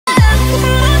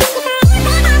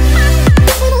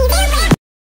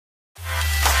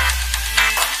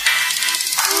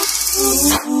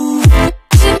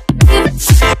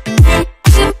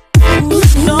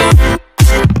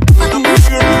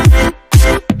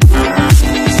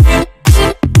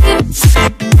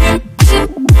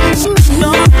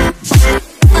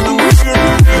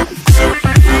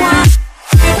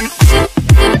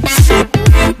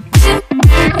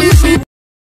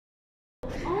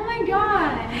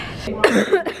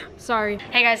Sorry.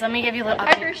 Hey guys, let me give you a little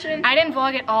update. I didn't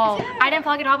vlog at all. I didn't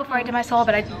vlog at all before I did my solo,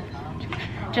 but I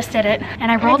just did it.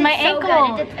 And I rolled my ankle.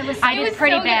 I did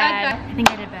pretty bad. I think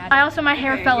I did bad. My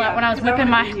hair fell out when I was whipping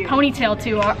my ponytail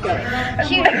too.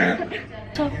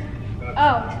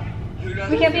 Oh.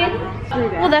 We can't be in?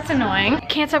 Well, that's annoying. I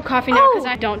can't stop coughing now because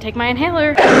I don't take my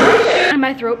inhaler. And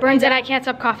my throat burns and I can't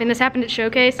stop coughing. This happened at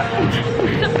Showcase.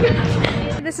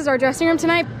 This is our dressing room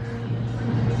tonight.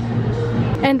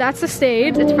 And that's the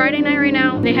stage. It's Friday night right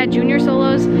now. They had junior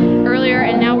solos earlier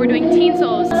and now we're doing teen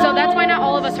solos. So that's why not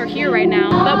all of us are here right now,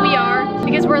 but we are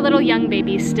because we're little young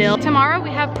babies still. Tomorrow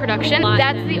we have production.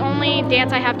 That's the only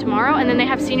dance I have tomorrow, and then they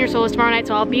have senior solos tomorrow night,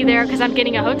 so I'll be there because I'm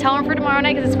getting a hotel room for tomorrow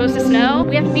night because it's supposed to snow.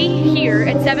 We have to be here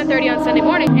at 7:30 on Sunday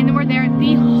morning, and then we're there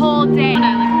the whole day.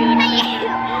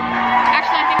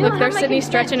 Actually, I think look, there's Sydney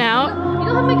stretching out. You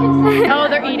don't have my consent. Oh,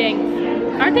 they're eating.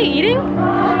 Aren't they eating?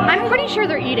 I'm pretty sure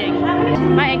they're eating.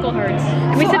 My ankle hurts.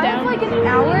 Can we sit down? I have like an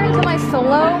hour until my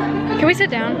solo. Can we sit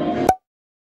down?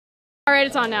 All right,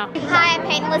 it's on now. Hi, I'm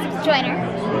Peyton Elizabeth Joyner.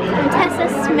 I'm Tessa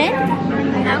Smith.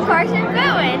 I'm Carson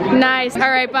Bowen. Nice. All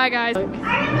right, bye guys.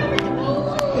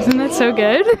 Isn't that so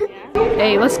good?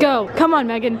 Hey, let's go. Come on,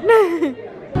 Megan.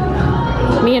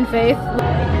 Me and Faith.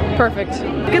 Perfect.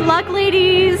 Good luck,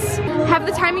 ladies. Have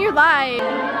the time of your life.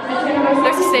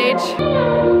 There's the stage.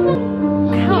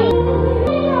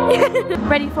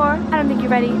 Ready for? I don't think you're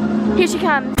ready. Here she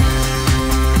comes.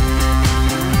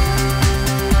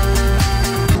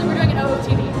 So we're doing an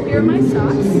OOTD. Here are my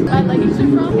socks. My leggings are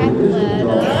from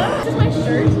Athleta. This is my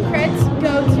shirt. Creds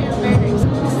go to Mary. This is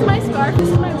my scarf. This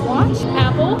is my watch.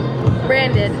 Apple.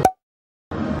 Branded.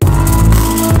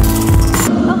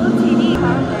 OOTD.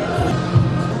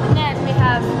 And then we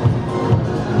have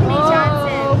Lee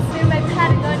Johnson. Through my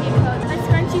Patagonia coat. My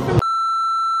scrunchie from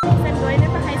because I'm going there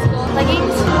for high school.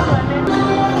 Leggings.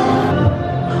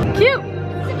 cute.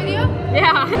 Is it video?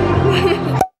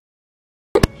 Yeah.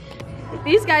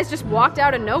 These guys just walked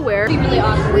out of nowhere. Be really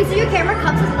awkward. Wait, so your camera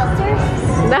comes with filters?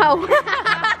 No. You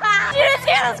didn't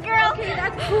see this girl. Okay,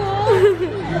 that's cool.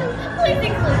 Please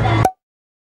include that.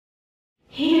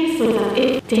 Hey, so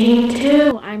it's day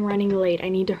 2. I'm running late. I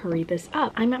need to hurry this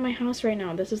up. I'm at my house right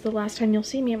now. This is the last time you'll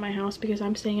see me at my house because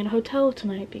I'm staying in a hotel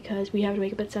tonight because we have to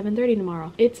wake up at 7:30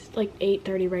 tomorrow. It's like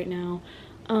 8:30 right now.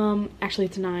 Actually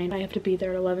it's 9. I have to be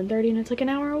there at 11:30 and it's like an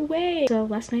hour away. So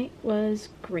last night was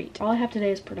great. All I have today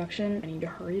is production. I need to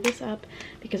hurry this up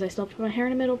because I still have to put my hair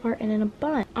in a middle part and in a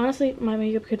bun. Honestly, my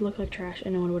makeup could look like trash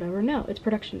and no one would ever know. It's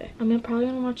production day. I'm probably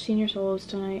gonna watch senior solos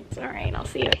tonight. It's alright, I'll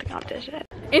see you at the competition.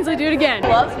 Ainsley, do it again.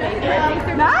 Loves me.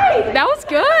 Nice. That was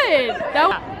good. That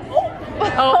was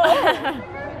oh.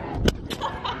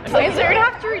 Ainsley, you're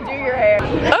gonna have to redo your hair.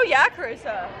 Oh yeah,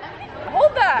 Carissa.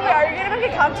 Hold that. Wait, are you gonna make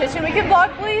a competition we can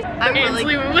vlog, please? I'm really.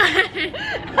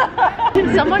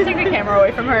 Can someone take the camera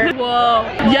away from her? Whoa.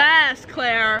 Yes,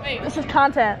 Claire. Wait, this is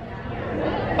content.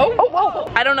 Oh.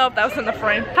 I don't know if that was in the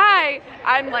frame. Hi,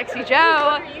 I'm Lexi Joe.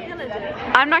 What are you gonna do?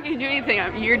 I'm not gonna do anything.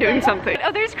 You're doing something.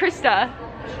 Oh, there's Krista.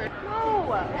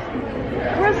 No.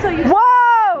 Krista, you.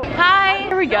 Whoa. Hi.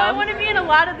 Here we go. I want to be in a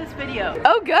lot of this video.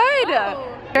 Oh, good. Oh.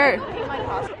 Sure.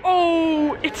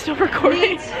 Oh, it's still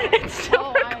recording. It's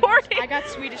still recording. I got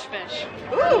Swedish fish.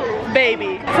 Ooh,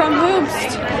 baby. From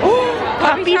Hoopst. Ooh,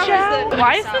 puppy chow.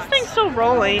 Why is this thing still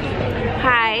rolling?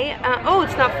 Hi. Oh,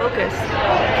 it's not focused.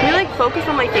 Can we like focus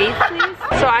on my face, please?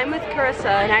 So I'm with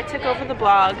Carissa and I took over the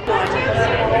blog.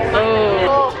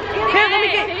 Oh. Here, let me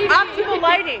get optimal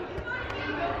lighting.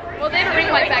 Well, they have a ring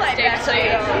light backstage, so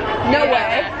you. No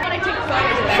way.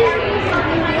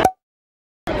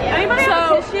 Anybody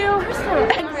have a tissue?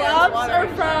 Gloves are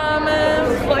from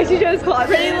Lexi Joe's closet.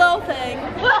 Pretty Little Thing.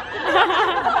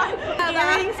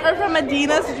 Earrings are from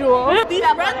Medina's Jewel. These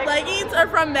red leggings are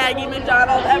from Maggie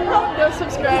McDonald. Everyone go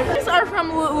subscribe. These are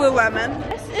from Lululemon.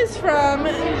 This is from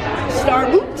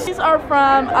Starbucks. These are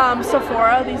from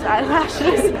Sephora, these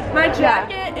eyelashes. My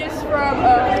jacket is from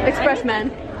Express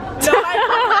Men. No,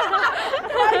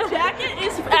 my jacket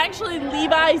is actually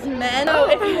Levi's Men. So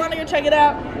if you want to go check it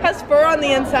out, has fur on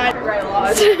the inside. Right,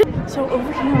 so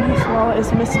over here on this wall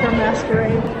is Mr.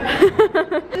 Masquerade.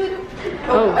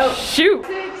 Oh shoot!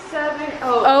 6, 7,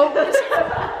 oh.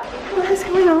 What is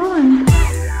going on?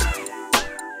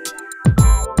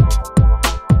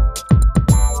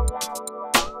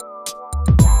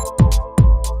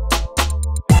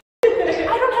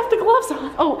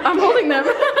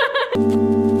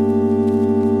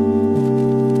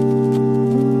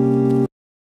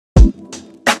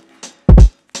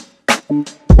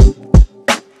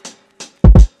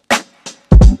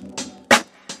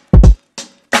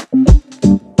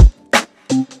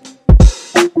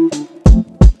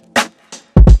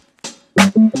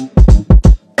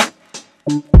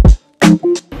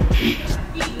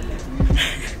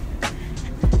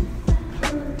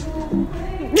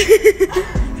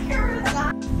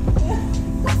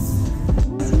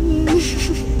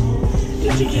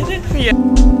 Yeah.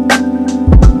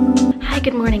 Hi,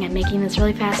 good morning. I'm making this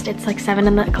really fast. It's like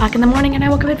 7 o'clock in the morning and I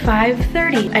woke up at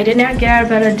 5:30. I did not get out of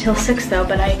bed until 6 though,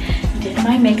 but I did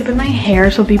my makeup and my hair,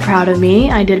 so be proud of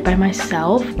me. I did it by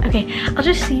myself. Okay, I'll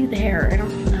just see you there. I don't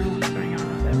know what's going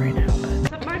on with it right now,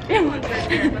 but my feelings right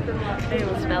there, but then it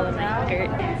was fell in my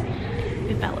skirt.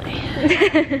 Good ballet.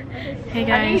 Hey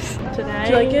guys. Today,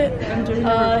 do you like it? I'm doing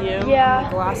a review.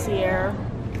 Yeah. On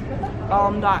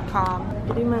glossierbalm.com.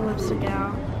 Getting my lipstick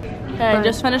out. Okay, I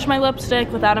just finished my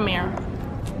lipstick without a mirror.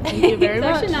 Thank you very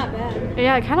much. It's actually not bad.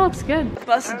 Yeah, it kind of looks good.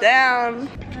 Bust down.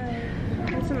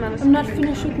 I'm not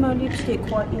finished with my lipstick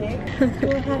quite yet.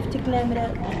 We'll have to glam it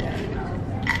up.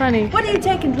 Funny. What are you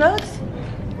taking, drugs?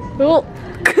 Cool.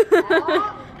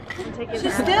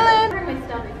 She's still in.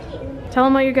 Tell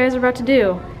them what you guys are about to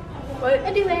do. What?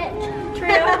 A duet.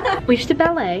 True. We just did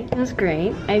ballet. It was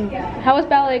great. How was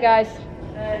ballet, guys?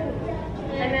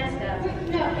 I messed up.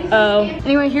 Oh.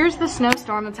 Anyway, here's the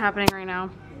snowstorm that's happening right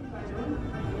now.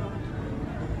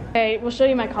 Okay, we'll show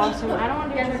you my costume. I don't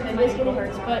want to do a trick because my ankle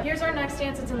hurts, but here's our next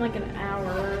dance. It's in like an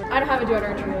hour. I don't have a duet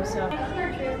or a trio, so.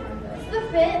 This is the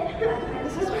fit.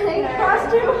 This is my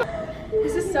costume.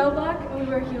 This is so black. We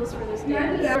wear heels for this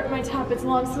dance. My top, it's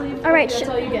long sleeve. All right, that's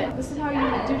all you get. This is how you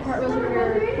do cartwheels if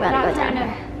you're not trying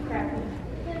to.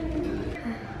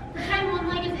 One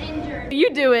leg is injured.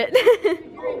 You do it.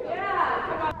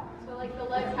 So like the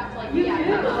legs have to like be out.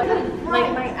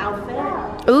 Like my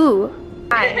outfit. Ooh.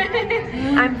 Hi,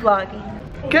 I'm vlogging.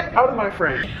 Get out of my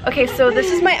frame. Okay, so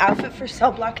this is my outfit for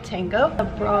Cell Block Tango. A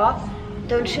bra,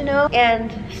 don't you know?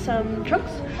 And some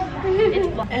trunks.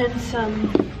 And some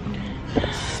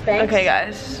Spanx. Okay,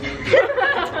 guys.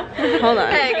 Hold on.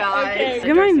 Hey guys.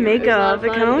 Look at my makeup.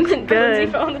 It kind of looks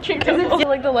good.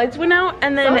 Like the lights went out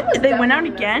and then they went out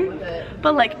again,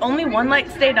 but like only one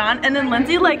light stayed on. And then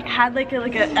Lindsay like had like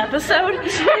an episode,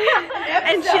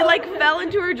 and she like fell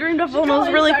into her dream double, and it was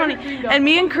really funny. And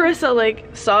me and Carissa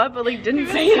like saw it, but like didn't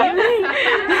say anything.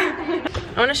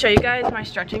 I want to show you guys my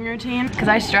stretching routine because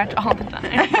I stretch all the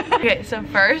time. Okay, so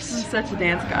first, I'm such a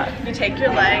dance god. You take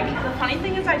your leg. The funny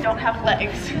thing is I don't have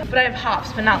legs, but I have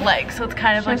hops, but not legs, so it's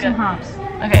kind of like a hops.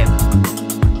 Okay.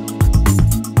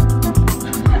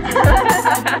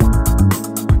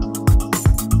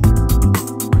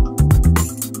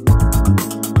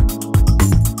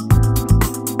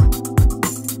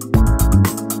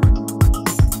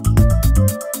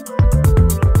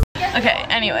 Okay,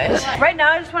 anyways. Right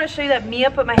now I just want to show you that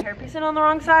Mia put my hairpiece in on the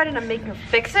wrong side and I'm making her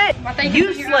fix it.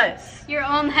 Useless. Your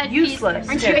own headpiece. Useless.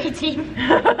 Aren't you 18?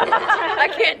 I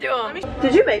can't do them.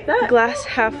 Did you make that? Glass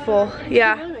half full.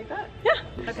 Yeah. Did you really make that? Yeah.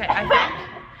 Okay, I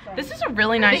think this is a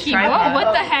really nice tripod.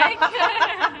 What the heck?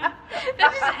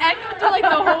 That just echoed to like the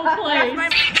whole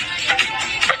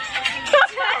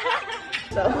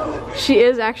place. She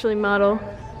is actually model.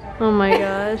 Oh my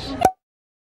gosh.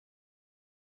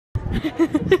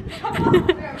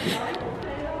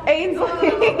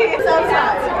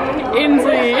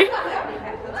 Ainsley.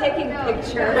 Taking a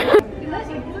picture.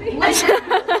 I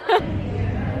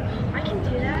can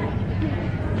do that.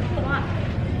 Watch.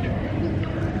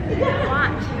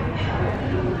 Watch.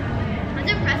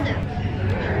 That's impressive.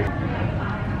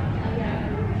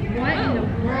 What in the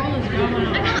world is going on?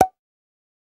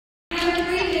 Oh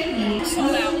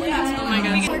my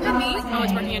gosh. Oh,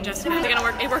 it's working on Jessica. It's gonna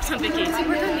work. It works on Vicky. It's gonna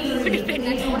work on me. It's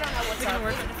gonna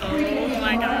work. Oh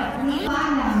my god.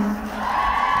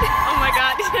 Oh my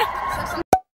god.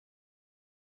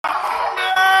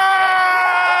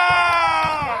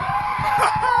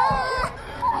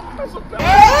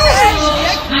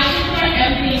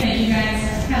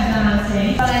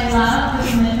 But I love the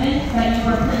commitment that you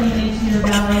are putting into your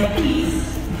ballet piece.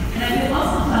 And I can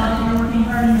also tell that you're working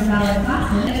hard in your ballet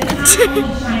classes. And it's not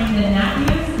only shiny and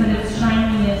nappies, but it's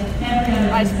shiny as every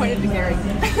other. I just pointed to Gary.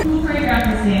 Cool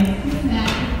choreography.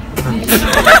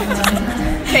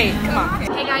 Hey, come on.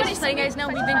 Hey guys, just letting you guys know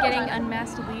we've been getting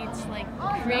unmasked leads like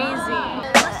crazy.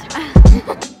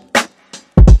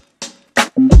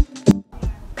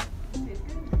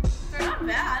 They're not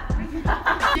bad.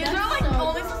 These are like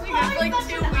only supposed to be good for like 2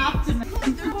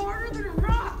 weeks. They're harder than a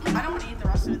rock. I don't want to eat the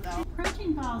rest of it though.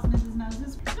 Protein balls, Mrs.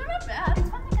 Moses. They're not bad. It's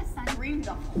fun like a sun cream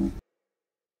duffel.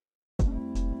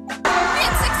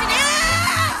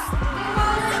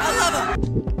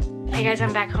 Hey guys,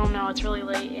 I'm back home now. It's really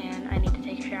late and I need to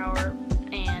take a shower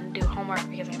and do homework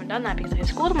because I haven't done that because I have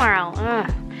school tomorrow.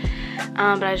 Ugh.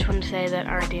 But I just wanted to say that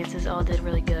our dances all did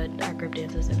really good, our group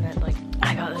dances, and that like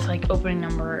I got this like opening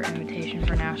number invitation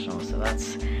for nationals, so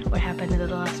that's what happened at the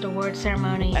last award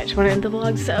ceremony. I just want to end the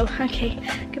vlog, so okay,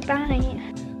 goodbye.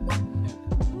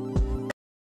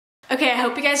 Okay, I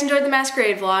hope you guys enjoyed the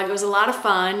Masquerade vlog. It was a lot of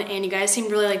fun, and you guys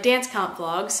seemed really like dance comp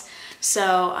vlogs.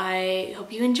 So I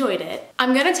hope you enjoyed it.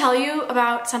 I'm gonna tell you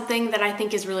about something that I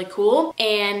think is really cool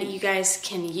and you guys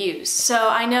can use. So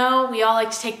I know we all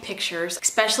like to take pictures,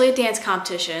 especially at dance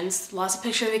competitions. Lots of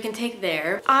pictures we can take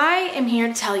there. I am here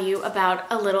to tell you about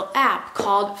a little app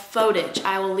called Footage.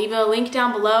 I will leave a link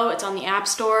down below. It's on the App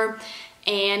Store.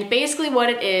 And basically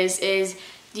what it is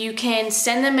you can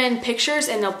send them in pictures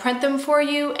and they'll print them for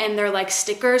you, and they're like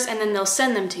stickers, and then they'll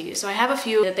send them to you. So I have a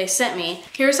few that they sent me.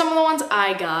 Here's some of the ones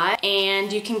I got,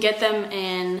 and you can get them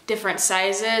in different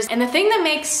sizes. And the thing that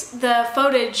makes the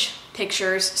Footage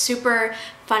pictures super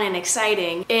fun and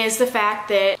exciting is the fact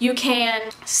that you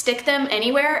can stick them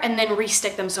anywhere and then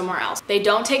re-stick them somewhere else. They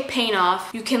don't take paint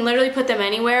off. You can literally put them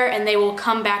anywhere and they will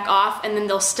come back off, and then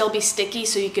they'll still be sticky,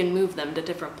 so you can move them to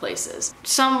different places.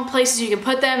 Some places you can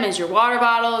put them is your water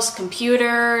bottles,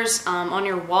 computers, on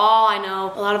your wall. I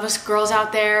know a lot of us girls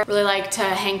out there really like to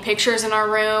hang pictures in our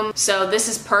room, so this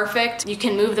is perfect. You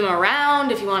can move them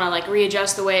around if you want to like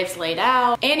readjust the way it's laid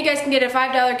out. And you guys can get a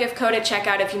 $5 gift code at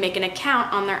checkout if you make an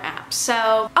account on their app.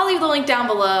 So I'll leave the link down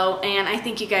below, and I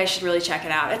think you guys should really check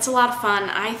it out. It's a lot of fun.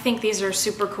 I think these are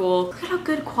super cool. Look at how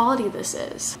good quality this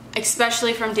is.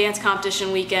 Especially from dance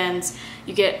competition weekends,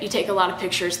 you take a lot of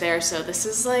pictures there, so this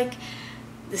is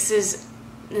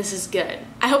good.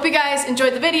 I hope you guys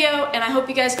enjoyed the video, and I hope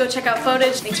you guys go check out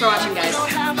Footage. Thanks for watching,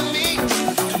 guys.